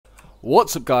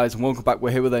What's up, guys, and welcome back. We're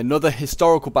here with another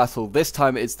historical battle. This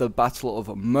time it's the Battle of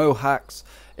Mohacs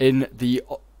in the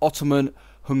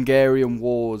Ottoman-Hungarian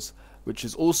Wars, which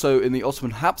is also in the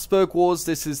Ottoman-Habsburg Wars.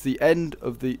 This is the end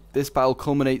of this battle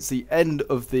culminates the end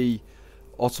of the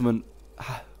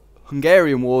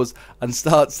Ottoman-Hungarian Wars and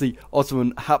starts the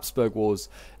Ottoman-Habsburg Wars.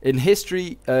 In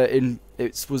history,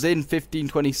 it was in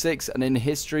 1526, and in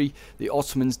history the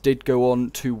Ottomans did go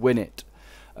on to win it.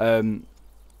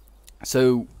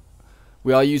 So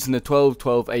we are using the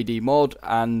 1212 AD mod,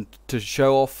 and to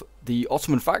show off the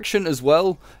Ottoman faction as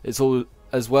well. It's all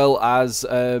as well as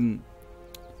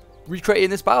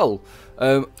recreating this battle.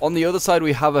 On the other side,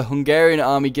 we have a Hungarian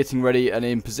army getting ready and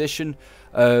in position.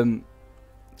 So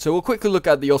we'll quickly look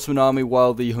at the Ottoman army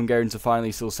while the Hungarians are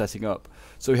finally still setting up.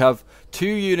 So we have 2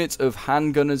 units of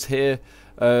handgunners here.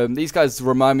 These guys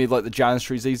remind me of like the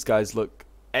Janissaries. These guys look,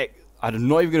 I'm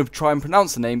not even going to try and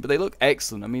pronounce the name, but they look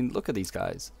excellent. I mean, look at these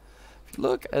guys.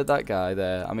 Look at that guy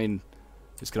there. I mean,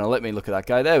 just going to let me look at that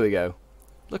guy. There we go.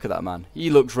 Look at that man. He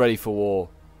looks ready for war.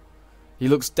 He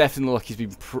looks definitely like he's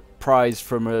been prized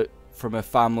from a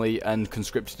family and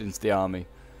conscripted into the army.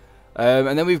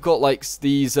 And then we've got like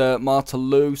these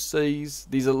Marteloses.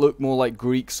 These look more like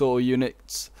Greek sort of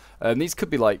units. These could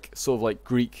be like sort of like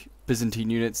Greek Byzantine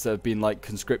units that have been like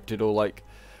conscripted or like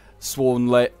sworn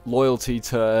loyalty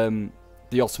to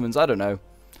the Ottomans. I don't know.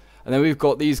 And then we've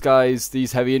got these guys,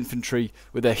 these heavy infantry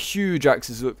with their huge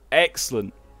axes. Look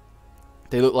excellent.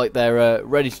 They look like they're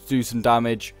ready to do some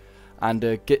damage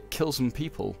and kill some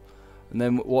people. And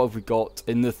then what have we got?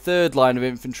 In the third line of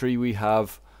infantry, we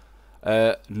have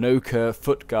Noka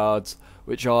foot guards,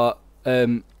 which are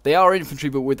they are infantry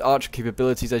but with archer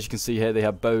capabilities. As you can see here, they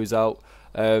have bows out.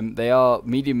 They are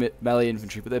medium melee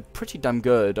infantry, but they're pretty damn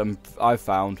good. I've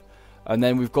found. And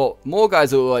then we've got more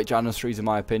guys that look like Janissaries, in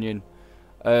my opinion.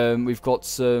 We've got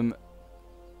some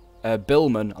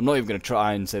Billman. I'm not even going to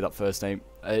try and say that first name.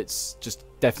 It's just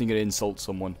definitely going to insult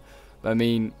someone. But, I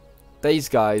mean, these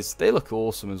guys, they look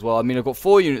awesome as well. I mean, I've got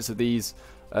 4 units of these.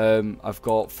 I've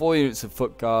got 4 units of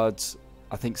foot guards.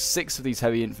 I think 6 of these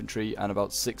heavy infantry and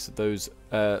about 6 of those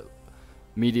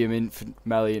medium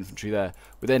melee infantry there.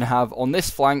 We then have on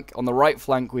this flank, on the right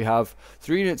flank, we have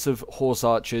 3 units of horse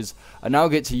archers. I now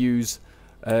get to use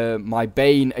my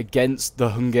Bane against the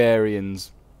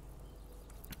Hungarians.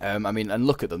 I mean, and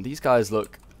look at them. These guys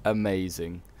look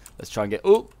amazing. Let's try and get...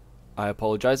 Oh, I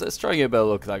apologize. Let's try and get a better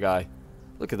look at that guy.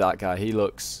 Look at that guy. He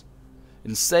looks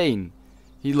insane.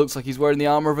 He looks like he's wearing the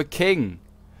armor of a king.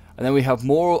 And then we have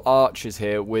more archers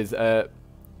here with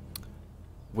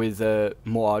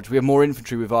more archers. We have more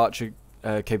infantry with archer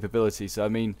capability. So I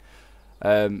mean,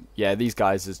 yeah, these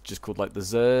guys is just called like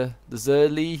the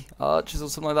Zerli archers or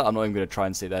something like that. I'm not even going to try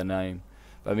and say their name.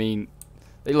 But, I mean,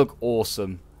 they look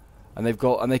awesome, and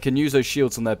they can use those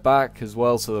shields on their back as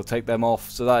well, so they'll take them off.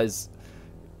 So that is,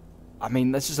 I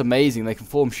mean, that's just amazing. They can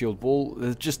form shield wall.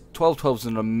 They're just 1212's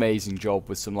an amazing job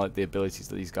with some like the abilities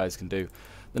that these guys can do.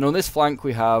 Then on this flank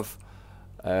we have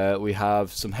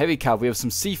some heavy cavalry. We have some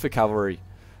Sifa cavalry.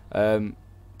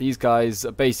 These guys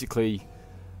are basically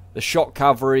the shock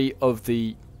cavalry of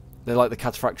they're like the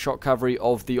cataphract shock cavalry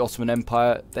of the Ottoman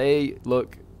Empire. They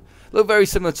look very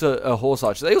similar to a horse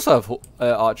archer. They also have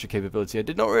archer capability. I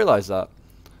did not realize that.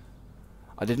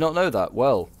 I did not know that.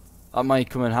 Well, that might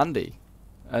come in handy.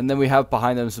 And then we have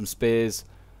behind them some spears,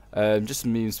 just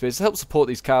some medium spears to help support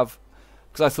these cav,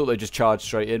 because I thought they just charged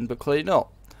straight in, but clearly not.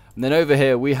 And then over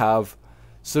here we have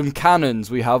some cannons.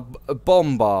 We have a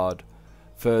bombard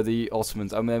for the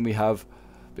Ottomans, and then we have,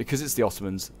 because it's the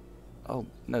Ottomans, oh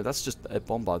no, that's just a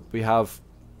bombard. We have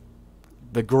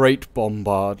the Great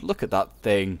Bombard. Look at that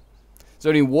thing. There's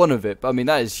only one of it, but I mean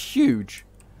that is huge.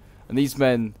 And these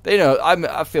men, they know.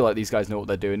 I feel like these guys know what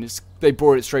they're doing. They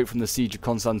brought it straight from the siege of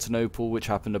Constantinople, which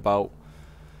happened about,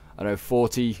 I don't know,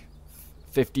 40,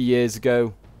 50 years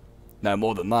ago. No,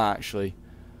 more than that actually.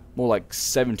 More like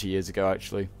 70 years ago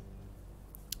actually.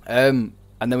 And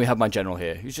then we have my general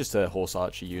here, who's just a horse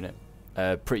archer unit.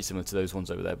 Pretty similar to those ones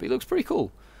over there, but he looks pretty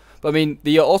cool. But I mean,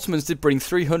 the Ottomans did bring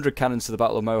 300 cannons to the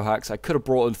Battle of Mohacs. I could have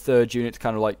brought a 3rd unit,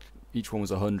 kind of like each one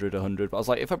was 100, but I was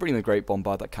like, if I bring the Great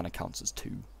Bombard, that kind of counts as 2.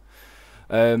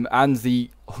 And the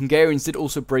Hungarians did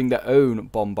also bring their own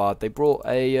bombard. They brought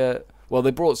well,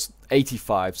 they brought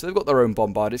 85, so they've got their own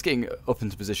bombard. It's getting up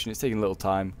into position. It's taking a little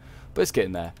time, but it's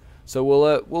getting there. So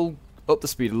we'll up the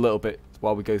speed a little bit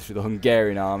while we go through the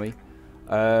Hungarian army.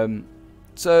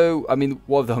 So I mean,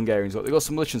 what have the Hungarians got? They've got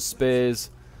some militant spears.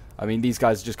 I mean, these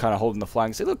guys are just kind of holding the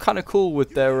flanks. They look kind of cool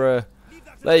with their.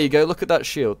 There you go. Look at that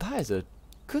shield. That is a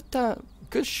good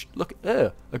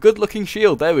looking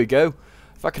shield. There we go.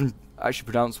 If I can actually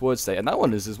pronounce word state, and that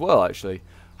one is as well actually.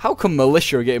 How come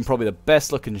militia are getting probably the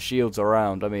best looking shields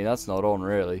around? I mean, that's not on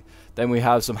really. Then we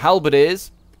have some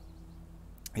halberdiers.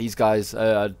 These guys,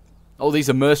 oh, these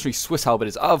are mercenary Swiss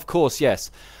halberdiers. Oh, of course,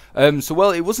 yes. So, well,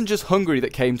 it wasn't just Hungary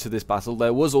that came to this battle.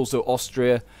 There was also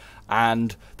Austria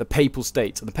and the Papal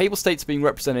States. And the Papal States being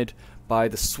represented by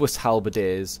the Swiss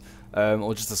halberdiers,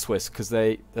 or just the Swiss, because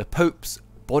the Pope's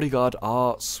bodyguard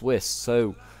are Swiss.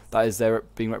 So that is their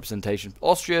being representation.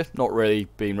 Austria, not really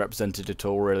being represented at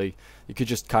all, really. You could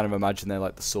just kind of imagine they're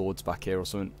like the swords back here or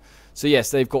something. So,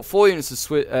 yes, they've got 4 units of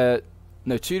Swiss...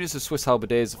 2 units of Swiss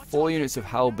halberdiers, 4 units of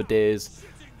halberdiers,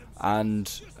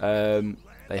 and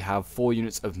they have 4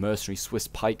 units of mercenary Swiss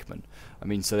pikemen. I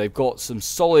mean, so they've got some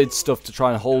solid stuff to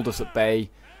try and hold us at bay.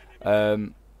 I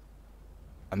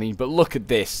mean, but look at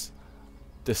this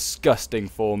disgusting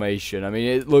formation. I mean,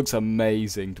 it looks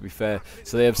amazing, to be fair.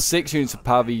 So they have 6 units of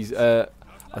pavies. I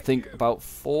think about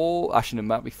 4. Actually, it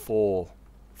might be 4.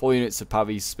 4 units of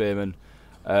pavies spearmen.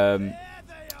 And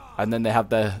then they have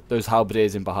those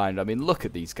halberdiers in behind. I mean, look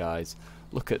at these guys.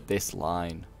 Look at this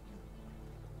line.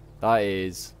 That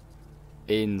is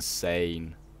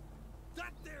insane.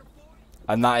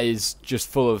 And that is just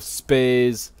full of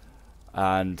spears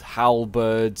and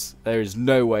halberds. There is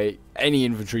no way any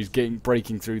infantry is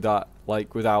breaking through that,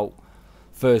 like, without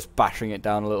first bashing it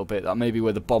down a little bit. That may be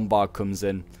where the bombard comes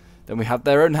in. Then we have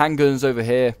their own handguns over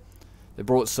here. They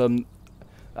brought some...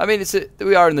 I mean,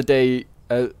 we are in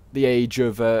the age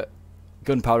of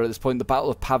gunpowder at this point. The Battle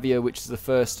of Pavia, which is the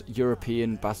first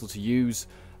European battle to use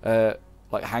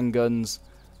like handguns,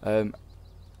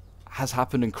 has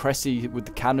happened in Cressy with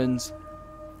the cannons.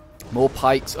 More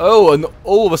pikes. Oh, and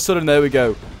all of a sudden, there we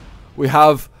go. We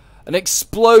have an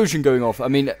explosion going off. I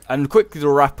mean, and quickly to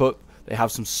wrap up, they have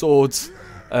some swords,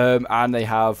 and they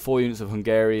have 4 units of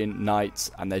Hungarian knights,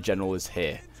 and their general is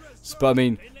here. So, but I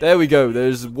mean, there we go.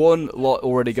 There's one lot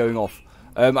already going off.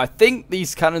 I think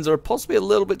these cannons are possibly a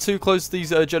little bit too close to these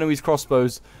Genoese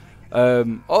crossbows.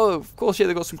 Oh, of course, yeah,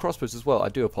 they've got some crossbows as well. I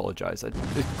do apologise. They're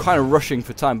kind of rushing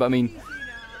for time, but I mean,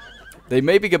 they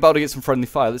may be about to get some friendly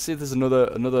fire. Let's see if there's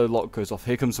another lot goes off.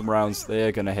 Here comes some rounds.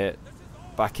 They're going to hit.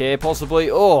 Back here, possibly.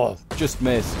 Oh, just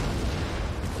missed.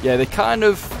 Yeah, they kind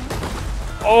of...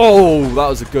 Oh, that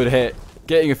was a good hit.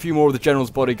 Getting a few more of the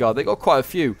General's bodyguard. They got quite a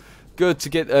few. Good to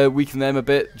get weaken them a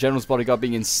bit. General's bodyguard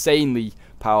being insanely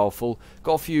powerful.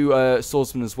 Got a few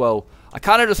swordsmen as well. I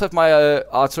kind of just have my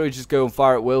artillery just go and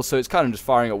fire at will, so it's kind of just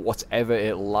firing at whatever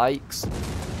it likes.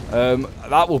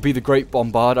 That will be the Great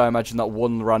Bombard, I imagine, that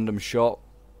one random shot.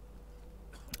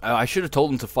 I should have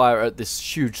told them to fire at this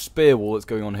huge spear wall that's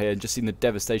going on here and just seen the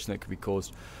devastation that could be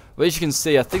caused. But as you can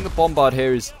see, I think the bombard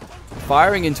here is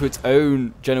firing into its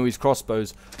own Genoese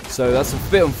crossbows, so that's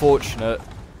a bit unfortunate.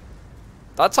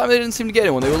 That time they didn't seem to get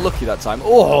anyone. They were lucky that time.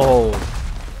 Oh!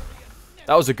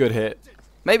 That was a good hit.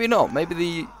 Maybe not.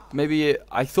 Maybe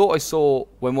I thought I saw,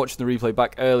 when watching the replay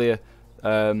back earlier,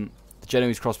 the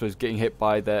Genoese crossbows getting hit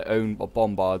by their own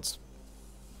bombards.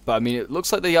 But I mean, it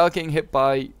looks like they are getting hit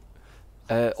by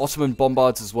Ottoman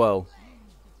bombards as well.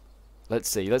 Let's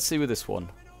see. Let's see with this one.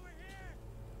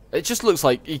 It just looks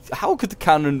like... how could the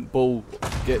cannonball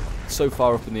get so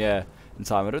far up in the air in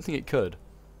time? I don't think it could.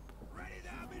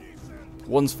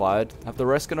 One's fired. Have the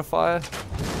rest gonna fire?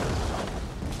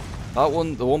 That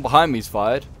one, the one behind me's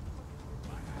fired.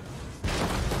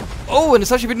 Oh, and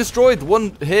it's actually been destroyed. The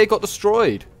one here got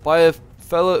destroyed by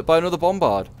another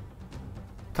bombard.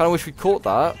 Kind of wish we caught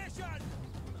that.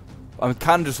 I'm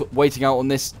kind of just waiting out on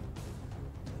this,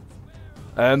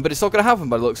 but it's not going to happen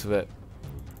by the looks of it.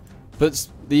 But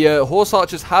the horse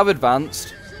archers have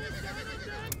advanced,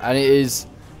 and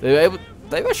they've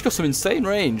actually got some insane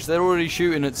range. They're already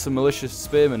shooting at some malicious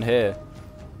spearmen here.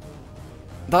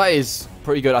 That is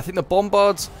pretty good. I think the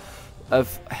bombards are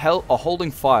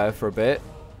holding fire for a bit.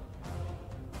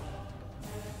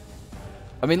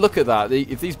 I mean, look at that.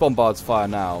 If these bombards fire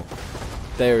now,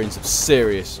 they're in some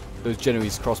serious... Those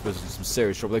Genoese crossbows are in some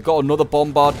serious trouble. They've got another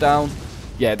bombard down.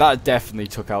 Yeah, that definitely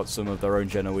took out some of their own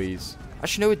Genoese.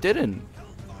 Actually, no, it didn't.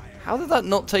 How did that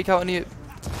not take out any...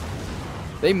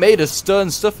 They made a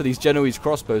stern stuff for these Genoese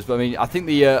crossbows, but I mean, I think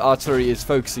the artillery is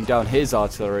focusing down his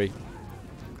artillery.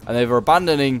 And they're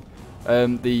abandoning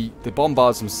the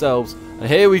bombards themselves. And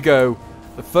here we go.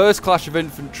 The first clash of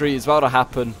infantry is about to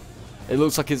happen. It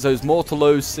looks like it's those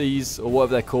mortalosis, or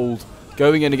whatever they're called,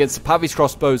 going in against the Pavis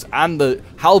crossbows and the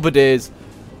halberdiers.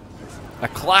 A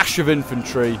clash of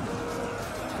infantry.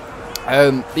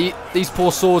 These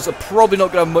poor swords are probably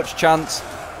not going to have much chance.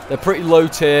 They're pretty low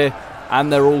tier,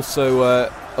 and they're also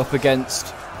up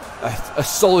against a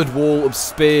solid wall of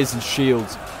spears and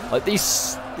shields. Like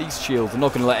these shields are not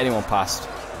going to let anyone past.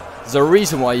 There's a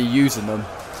reason why you're using them.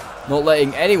 not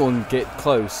letting anyone get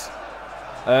close.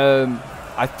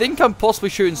 I think I'm possibly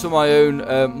shooting some of my own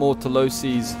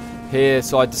Mortalosis here,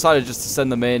 so I decided just to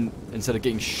send them in instead of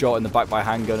getting shot in the back by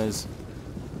handgunners.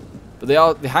 But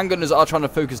the handgunners are trying to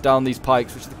focus down these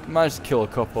pikes, which they managed to kill a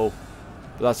couple.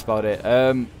 But that's about it.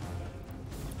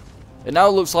 It now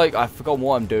looks like I've forgotten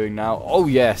what I'm doing now. Oh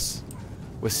yes,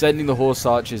 we're sending the horse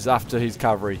archers after his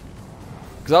cavalry.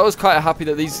 Because I was quite happy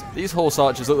that these horse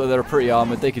archers look like they're pretty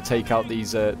armored. They could take out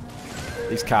these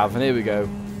cav. And here we go.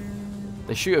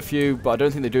 They shoot a few, but I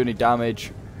don't think they do any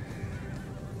damage.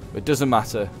 But it doesn't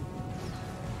matter.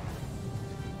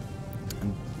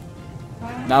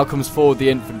 And now comes forward the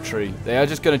infantry. They are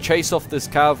just going to chase off this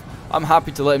cav. I'm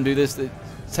happy to let him do this. It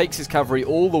takes his cavalry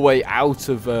all the way out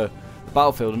of the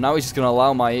battlefield, and now he's just going to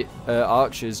allow my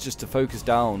archers just to focus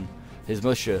down his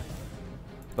militia.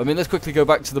 But, I mean, let's quickly go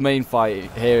back to the main fight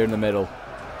here in the middle.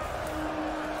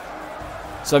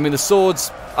 So, I mean, the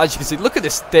swords, as you can see, look at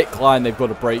this thick line they've got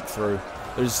to break through.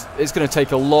 It's going to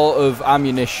take a lot of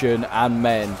ammunition and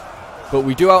men, but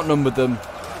we do outnumber them.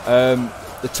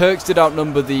 The Turks did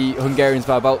outnumber the Hungarians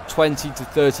by about 20 to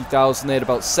 30,000. They had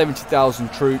about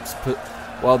 70,000 troops,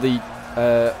 while the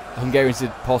Hungarians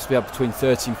did possibly have between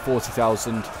 30 and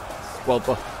 40,000. Well,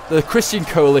 the Christian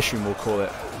coalition, we'll call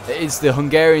it. It is the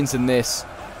Hungarians in this,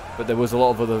 but there was a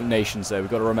lot of other nations there. We've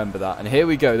got to remember that. And here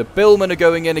we go. The billmen are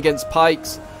going in against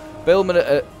pikes. Billmen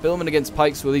against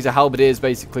pikes. Well, these are halberdiers,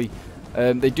 basically.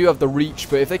 They do have the reach,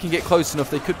 but if they can get close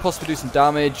enough, they could possibly do some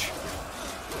damage.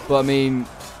 But, I mean,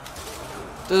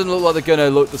 doesn't look like they're going to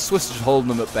look. The Swiss are just holding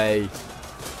them at bay.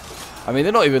 I mean,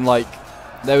 they're not even like...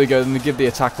 There we go. Then they give the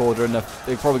attack order, and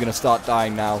they're probably going to start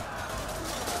dying now.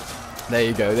 There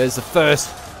you go. There's the first...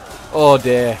 Oh,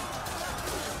 dear.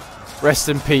 Rest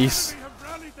in peace.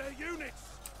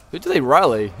 Who do they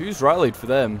rally? Who's rallied for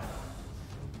them?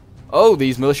 Oh,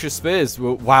 these militia spears.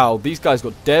 Wow, these guys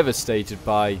got devastated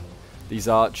by these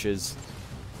archers.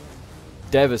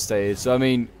 Devastated. So, I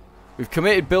mean, we've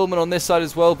committed billmen on this side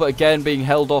as well, but again, being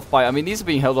held off by... I mean, these are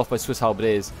being held off by Swiss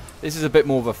halberdiers. This is a bit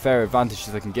more of a fair advantage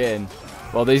that they can get in.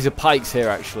 Well, these are pikes here,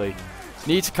 actually.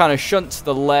 Need to kind of shunt to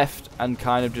the left and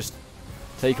kind of just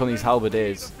take on these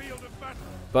halberdiers.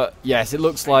 But, yes, it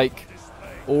looks like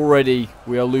already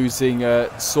we are losing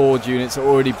sword units, are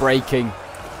already breaking.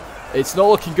 It's not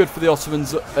looking good for the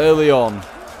Ottomans early on.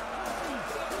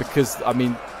 Because, I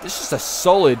mean, there's just a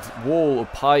solid wall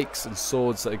of pikes and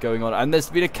swords that are going on. And there's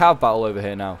been a cav battle over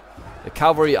here now. The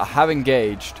cavalry have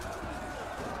engaged.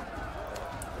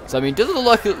 So, I mean, doesn't look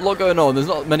like a lot going on. There's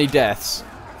not many deaths.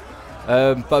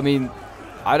 But, I mean,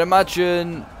 I'd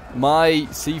imagine my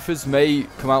Cephas may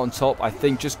come out on top. I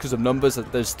think just because of numbers,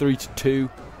 that there's 3 to 2.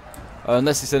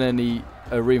 Unless they send any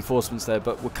reinforcements there.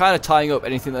 But we're kind of tying up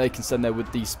anything that they can send there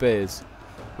with these spears,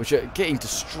 which are getting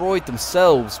destroyed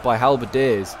themselves by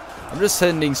halberdiers. I'm just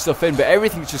sending stuff in, but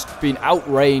everything's just been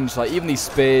outranged. Like, even these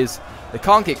spears, they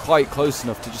can't get quite close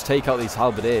enough to just take out these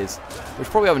halberdiers, which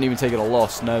probably haven't even taken a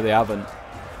loss. No, they haven't.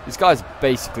 These guys are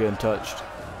basically untouched.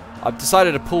 I've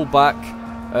decided to pull back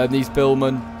these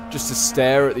billmen just to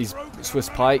stare at these Swiss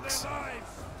pikes,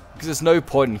 because there's no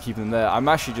point in keeping them there. I'm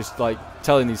actually just like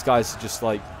telling these guys to just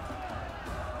like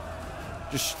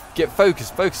get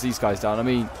focus these guys down. I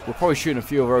mean, we're probably shooting a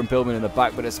few of our own billmen in the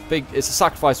back, but it's a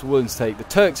sacrifice we're willing to take. The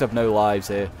Turks have no lives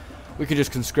here. We can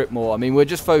just conscript more. I mean, we're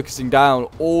just focusing down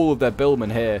all of their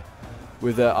billmen here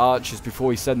with their archers before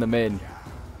we send them in.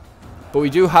 But we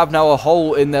do have now a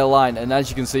hole in their line, and as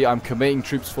you can see, I'm committing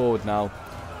troops forward now.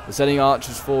 We're sending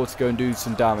archers forward to go and do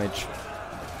some damage.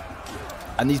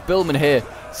 And these billmen here,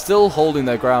 still holding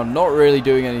their ground, not really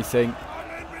doing anything.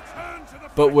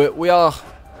 But we are...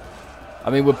 I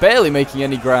mean, we're barely making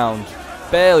any ground.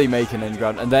 Barely making any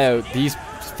ground. And there, these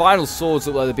final swords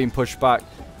look like they're being pushed back.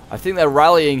 I think they're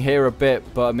rallying here a bit,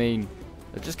 but I mean,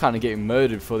 they're just kind of getting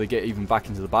murdered before they get even back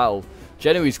into the battle.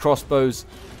 Genoese crossbows,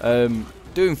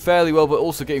 doing fairly well, but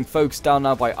also getting focused down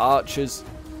now by archers.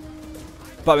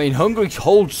 But I mean, Hungary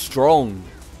holds strong.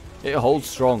 It holds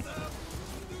strong.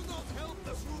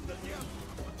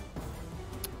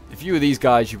 If you were these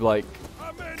guys, you'd be like,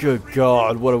 good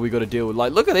God, what are we going to deal with?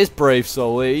 Like, look at this brave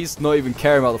soul. He's not even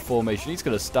caring about the formation. He's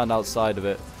going to stand outside of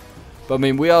it. But I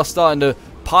mean, we are starting to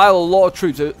pile a lot of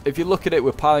troops. If you look at it,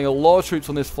 we're piling a lot of troops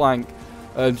on this flank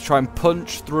to try and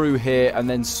punch through here and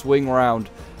then swing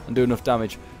around and do enough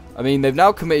damage. I mean, they've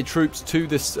now committed troops to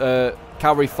this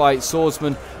cavalry fight.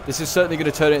 Swordsmen, this is certainly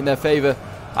going to turn it in their favour.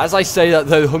 As I say that,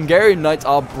 the Hungarian knights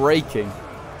are breaking.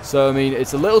 So, I mean,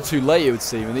 it's a little too late, it would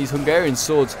seem. And these Hungarian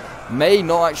swords may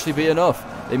not actually be enough.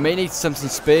 They may need to send some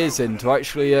spears in to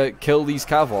actually kill these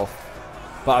cav off.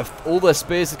 But all their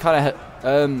spears are kind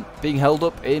of being held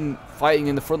up in fighting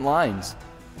in the front lines.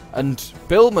 And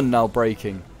Billman now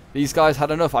breaking. These guys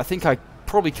had enough. I think I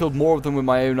probably killed more of them with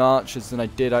my own archers than I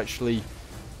did actually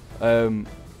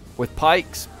with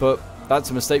pikes, but that's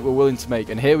a mistake we're willing to make.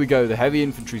 And here we go, the heavy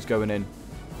infantry's going in.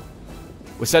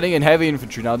 We're sending in heavy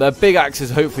infantry now. Their big axes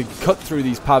hopefully cut through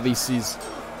these pavises.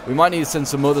 We might need to send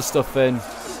some other stuff in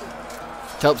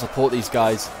to help support these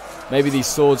guys. Maybe these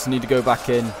swords need to go back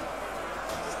in.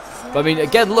 But I mean,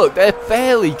 again, look, they're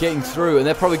barely getting through, and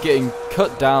they're probably getting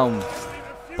cut down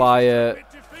by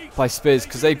spears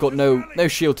because they've got no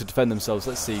shield to defend themselves.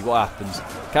 Let's see what happens.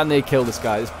 Can they kill this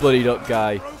guy, this bloodied up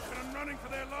guy?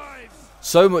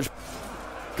 So much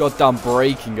goddamn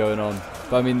breaking going on.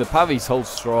 But I mean, the pavis hold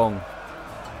strong.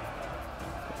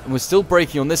 And we're still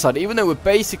breaking on this side, even though we're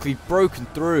basically broken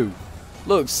through.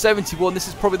 Look, 71, this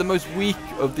is probably the most weak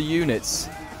of the units.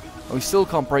 And we still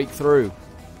can't break through.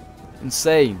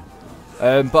 Insane.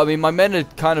 But I mean, my men are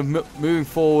kind of moving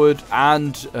forward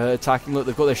and attacking. Look,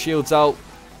 they've got their shields out.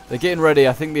 They're getting ready.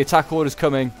 I think the attack order's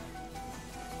coming.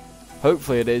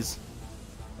 Hopefully it is.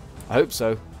 I hope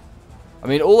so. I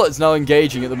mean, all that's now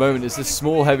engaging at the moment is this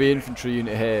small heavy infantry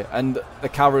unit here. And the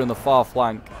cavalry on the far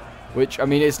flank. Which, I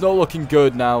mean, it's not looking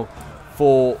good now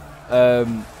for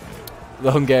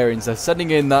the Hungarians. They're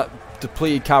sending in that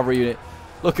depleted cavalry unit.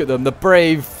 Look at them, the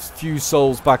brave few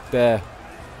souls back there.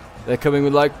 They're coming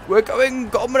with like, we're coming,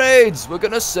 comrades, we're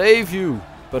going to save you.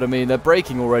 But I mean, they're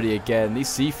breaking already again. These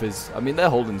Cephas, I mean, they're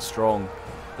holding strong.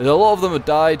 There's a lot of them have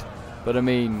died, but I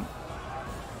mean,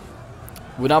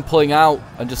 we're now pulling out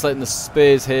and just letting the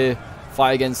spears here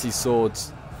fight against these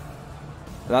swords.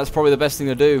 And that's probably the best thing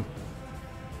to do.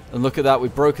 And look at that,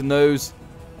 we've broken those.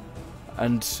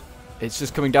 And it's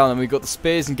just coming down, and we've got the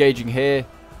spears engaging here.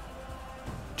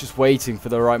 Just waiting for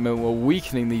the right moment. We're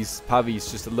weakening these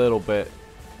pavis just a little bit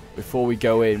before we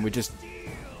go in. We're just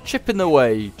chipping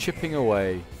away.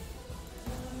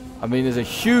 I mean, there's a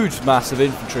huge mass of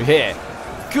infantry here.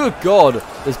 Good God.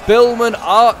 There's billmen,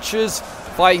 archers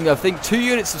fighting, I think, 2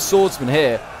 units of swordsmen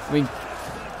here. I mean,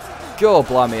 God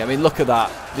blimey. I mean, look at that.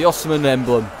 The Ottoman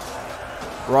emblem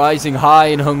rising high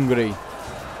in Hungary.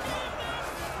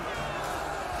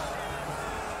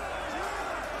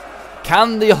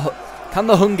 Can the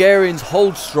Hungarians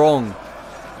hold strong,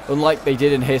 unlike they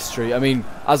did in history? I mean,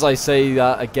 as I say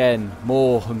that again,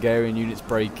 more Hungarian units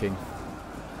breaking.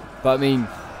 But I mean,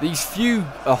 these few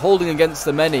are holding against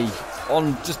the many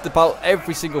on just about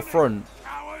every single front.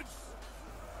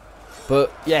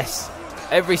 But yes,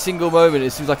 every single moment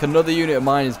it seems like another unit of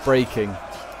mine is breaking.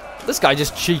 This guy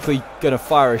just cheekily gonna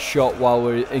fire a shot while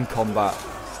we're in combat.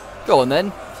 Go on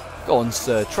then. Go on,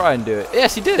 sir. Try and do it.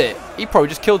 Yes, he did it. He probably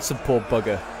just killed some poor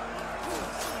bugger.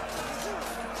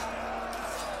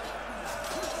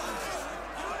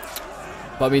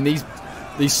 But I mean,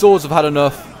 these swords have had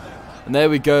enough. And there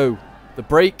we go. The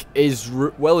break is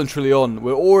well and truly on.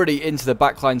 We're already into the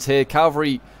backlines here.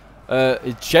 Cavalry,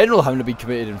 in general, having to be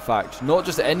committed, in fact. Not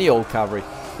just any old cavalry.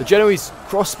 The Genoese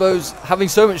crossbows having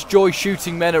so much joy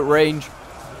shooting men at range.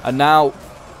 And now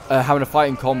having a fight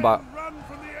in combat.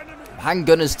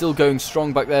 Handgunners still going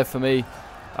strong back there for me.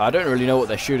 I don't really know what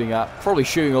they're shooting at. Probably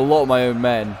shooting a lot of my own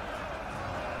men.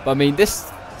 But I mean,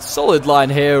 this solid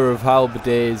line here of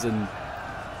halberdiers and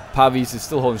pavis is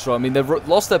still holding strong. I mean, they've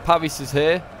lost their pavises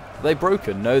here. Are they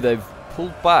broken? No, they've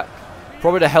pulled back.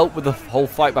 Probably to help with the whole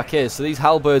fight back here. So these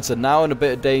halberds are now in a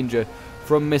bit of danger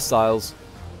from missiles.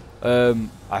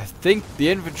 I think the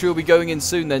infantry will be going in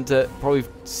soon then to probably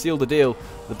seal the deal.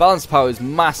 The balance power is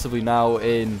massively now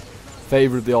in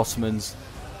favour of the Ottomans,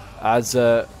 as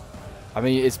I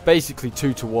mean, it's basically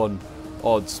 2-to-1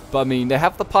 odds. But I mean, they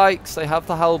have the pikes, they have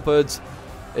the halberds.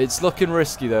 It's looking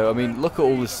risky though. I mean, look at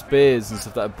all the spears and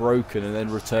stuff that are broken and then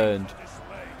returned.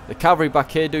 The cavalry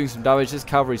back here doing some damage. This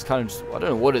cavalry's kind of just, I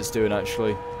don't know what it's doing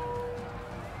actually.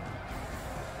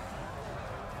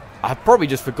 I probably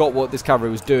just forgot what this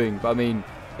cavalry was doing, but I mean,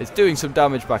 it's doing some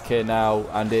damage back here now,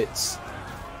 and it's,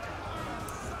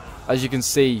 as you can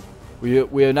see,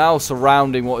 we are now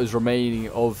surrounding what is remaining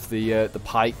of the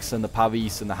pikes and the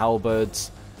pavis and the halberds.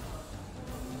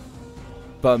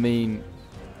 But I mean,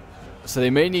 so they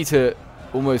may need to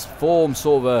almost form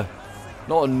sort of a,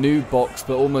 not a new box,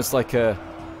 but almost like a,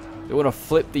 they want to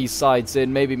flip these sides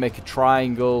in, maybe make a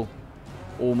triangle,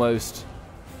 almost.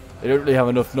 They don't really have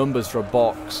enough numbers for a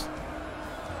box.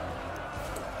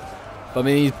 But I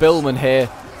mean, these billmen here,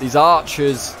 these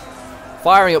archers,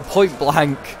 firing at point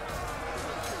blank.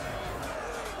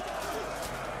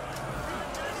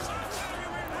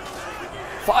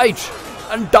 Fight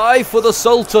and die for the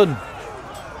Sultan.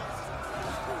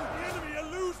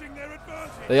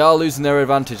 They are losing their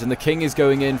advantage, and the king is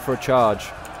going in for a charge.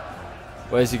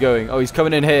 Where's he going? Oh, he's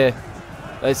coming in here.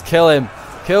 Let's kill him.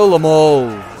 Kill them all.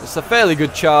 It's a fairly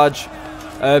good charge.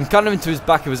 Kind of into his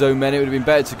back of his own men. It would have been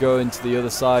better to go into the other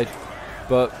side.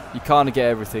 But you can't get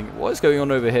everything. What is going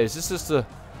on over here? Is this just a...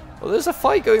 Well, there's a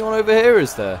fight going on over here,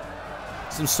 is there?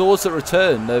 Some swords that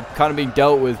return. They're kind of being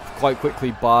dealt with quite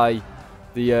quickly by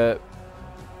the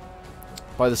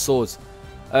swords.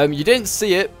 You didn't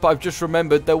see it, but I've just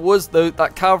remembered there was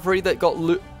that cavalry that got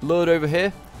lured over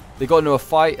here. They got into a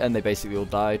fight and they basically all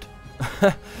died.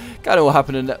 Kind of what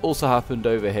happened, and that also happened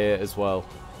over here as well.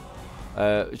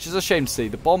 Which is a shame to see.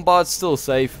 The bombard's still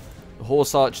safe. The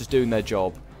horse archers doing their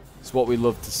job. It's what we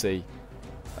love to see.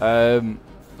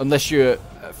 Unless you're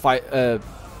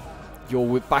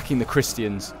you're backing the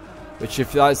Christians, which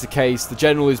if that's the case, the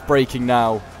general is breaking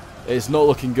now. It's not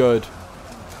looking good.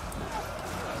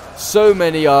 So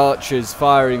many archers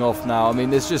firing off now. I mean,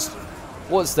 there's just...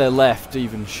 What's there left to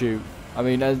even shoot? I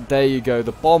mean, and there you go.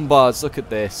 The bombards, look at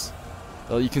this.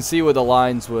 Well, you can see where the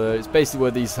lines were. It's basically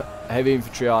where these heavy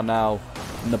infantry are now.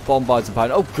 And the bombards are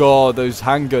behind. Oh, God, those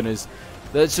handgunners.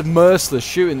 They're just merciless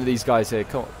shooting at these guys here.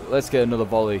 Come on, let's get another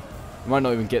volley. We might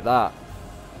not even get that.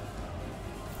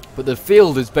 But the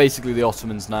field is basically the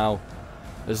Ottomans now.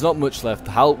 There's not much left.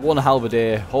 One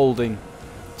halberdier holding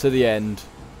to the end.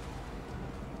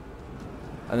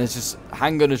 And there's just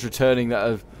handgunners returning that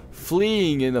are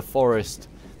fleeing in the forest.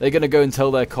 They're going to go and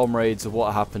tell their comrades of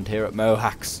what happened here at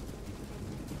Mohacs.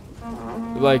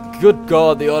 They're like, good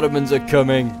God, the Ottomans are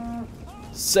coming.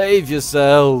 Save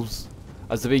yourselves.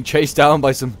 As they're being chased down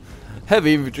by some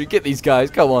heavy infantry. Get these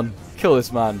guys. Come on. Kill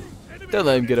this man. Don't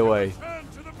let him get away.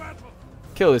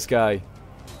 Kill this guy.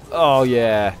 Oh,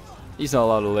 yeah. He's not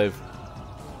allowed to live.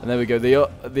 And there we go.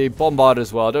 The bombard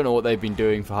as well. I don't know what they've been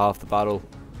doing for half the battle.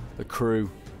 The crew.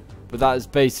 But that is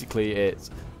basically it.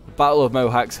 The Battle of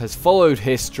Mohacs has followed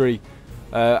history.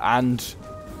 And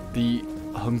the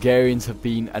Hungarians have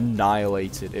been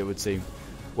annihilated, it would seem.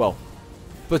 Well,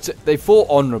 but they fought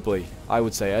honourably, I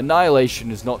would say.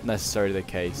 Annihilation is not necessarily the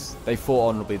case. They fought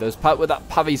honourably. When that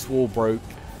Pavis wall broke,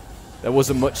 there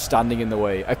wasn't much standing in the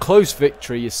way. A close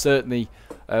victory is certainly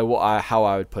how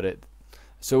I would put it.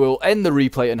 So we'll end the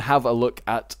replay and have a look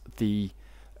at the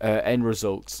end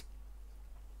results.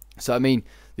 So I mean,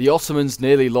 the Ottomans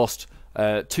nearly lost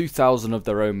 2,000 of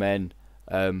their own men,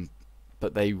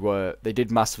 but they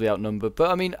did massively outnumber.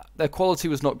 But I mean, their quality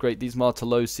was not great. These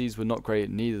Martellosis were not great.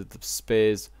 Neither the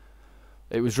spears.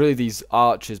 It was really these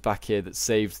archers back here that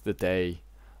saved the day.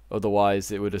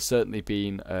 Otherwise, it would have certainly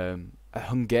been a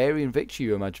Hungarian victory,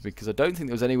 you imagine, because I don't think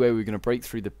there was any way we were going to break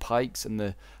through the pikes and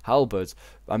the halberds.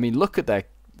 I mean, look at the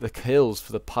kills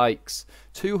for the pikes.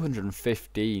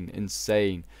 215,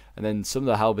 insane. And then some of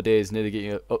the halberdiers nearly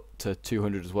getting up to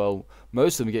 200 as well.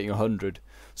 Most of them getting 100.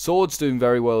 Swords doing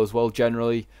very well as well,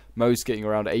 generally. Most getting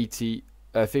around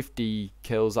 50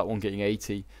 kills, that one getting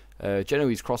 80.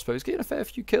 Genoese crossbows getting a fair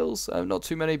few kills, not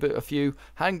too many, but a few.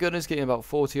 Handgunners getting about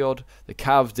 40 odd. The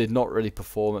Cavs did not really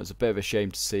perform, it was a bit of a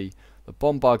shame to see. The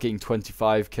Bombard getting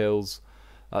 25 kills,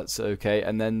 that's okay.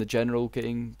 And then the General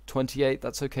getting 28,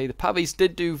 that's okay. The Pavis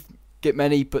did get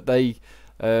many, but they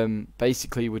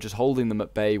basically were just holding them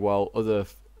at bay while other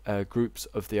groups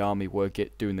of the army were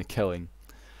doing the killing.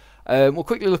 We'll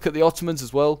quickly look at the Ottomans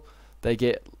as well. They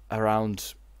get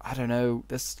around, I don't know,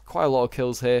 there's quite a lot of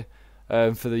kills here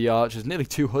for the archers. Nearly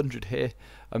 200 here.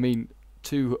 I mean,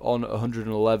 2 on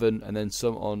 111 and then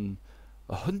some on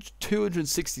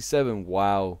 267.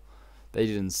 Wow. They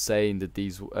did insane, did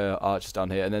these archers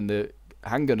down here. And then the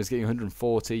handgunners getting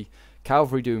 140.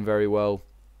 Cavalry doing very well,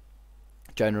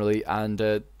 generally. And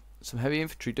some heavy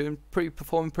infantry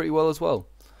performing pretty well as well.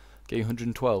 Getting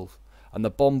 112. And the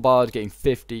Bombard getting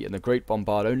 50, and the Great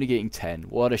Bombard only getting 10.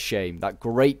 What a shame. That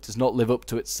Great does not live up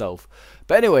to itself.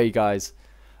 But anyway, guys,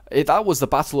 that was the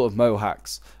Battle of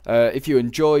Mohacs. If you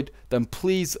enjoyed, then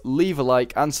please leave a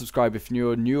like and subscribe if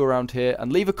you're new around here.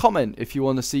 And leave a comment if you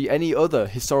want to see any other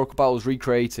historical battles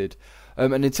recreated.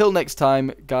 And until next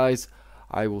time, guys,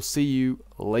 I will see you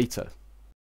later.